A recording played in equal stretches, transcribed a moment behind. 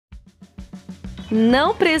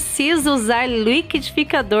Não precisa usar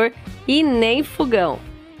liquidificador e nem fogão.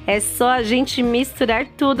 É só a gente misturar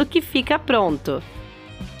tudo que fica pronto.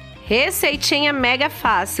 Receitinha mega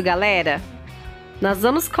fácil, galera. Nós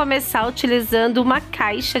vamos começar utilizando uma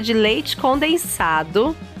caixa de leite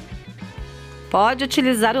condensado. Pode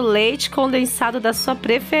utilizar o leite condensado da sua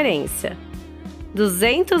preferência.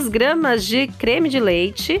 200 gramas de creme de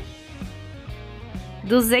leite.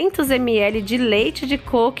 200 ml de leite de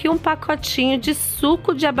coco e um pacotinho de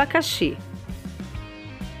suco de abacaxi.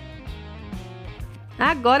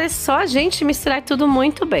 Agora é só a gente misturar tudo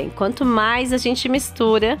muito bem. Quanto mais a gente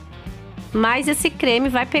mistura, mais esse creme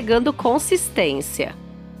vai pegando consistência.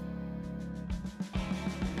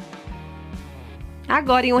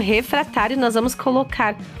 Agora em um refratário nós vamos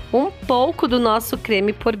colocar um pouco do nosso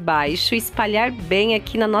creme por baixo e espalhar bem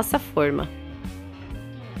aqui na nossa forma.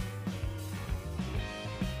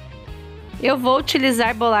 Eu vou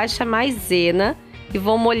utilizar bolacha maisena e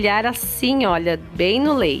vou molhar assim, olha, bem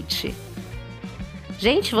no leite.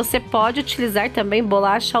 Gente, você pode utilizar também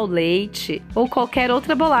bolacha ao leite ou qualquer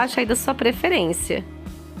outra bolacha aí da sua preferência.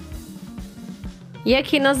 E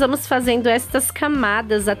aqui nós vamos fazendo estas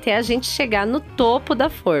camadas até a gente chegar no topo da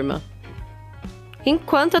forma.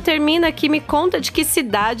 Enquanto eu termino aqui, me conta de que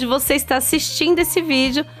cidade você está assistindo esse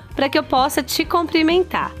vídeo para que eu possa te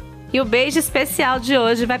cumprimentar. E o beijo especial de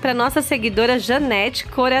hoje vai para nossa seguidora Janete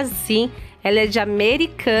Corazin. Ela é de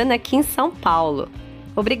Americana, aqui em São Paulo.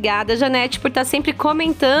 Obrigada, Janete, por estar sempre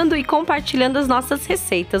comentando e compartilhando as nossas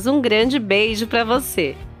receitas. Um grande beijo para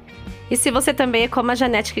você. E se você também é como a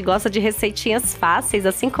Janete, que gosta de receitinhas fáceis,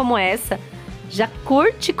 assim como essa, já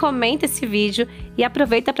curte e comenta esse vídeo e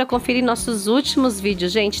aproveita para conferir nossos últimos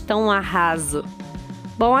vídeos, gente, tão um arraso.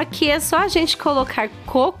 Bom, aqui é só a gente colocar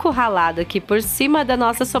coco ralado aqui por cima da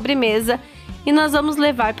nossa sobremesa e nós vamos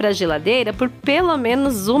levar para a geladeira por pelo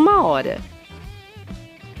menos 1 hora.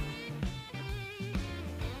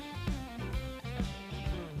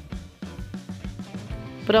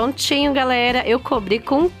 Prontinho, galera, eu cobri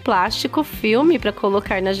com um plástico filme para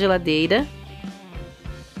colocar na geladeira,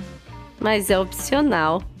 mas é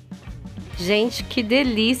opcional. Gente, que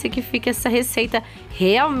delícia que fica essa receita,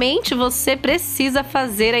 realmente você precisa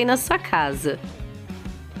fazer aí na sua casa.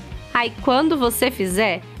 Aí quando você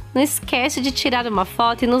fizer, não esquece de tirar uma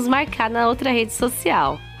foto e nos marcar na outra rede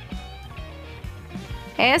social.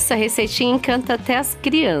 Essa receitinha encanta até as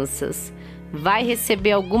crianças. Vai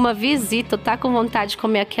receber alguma visita ou tá com vontade de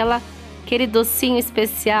comer aquele docinho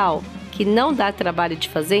especial que não dá trabalho de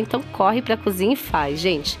fazer, então corre pra cozinha e faz,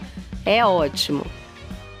 gente. É ótimo.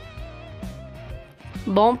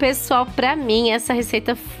 Bom, pessoal, pra mim essa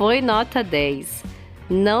receita foi nota 10.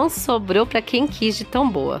 Não sobrou pra quem quis de tão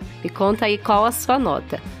boa. Me conta aí qual a sua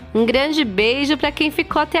nota. Um grande beijo pra quem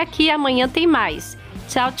ficou até aqui. Amanhã tem mais.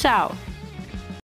 Tchau, tchau.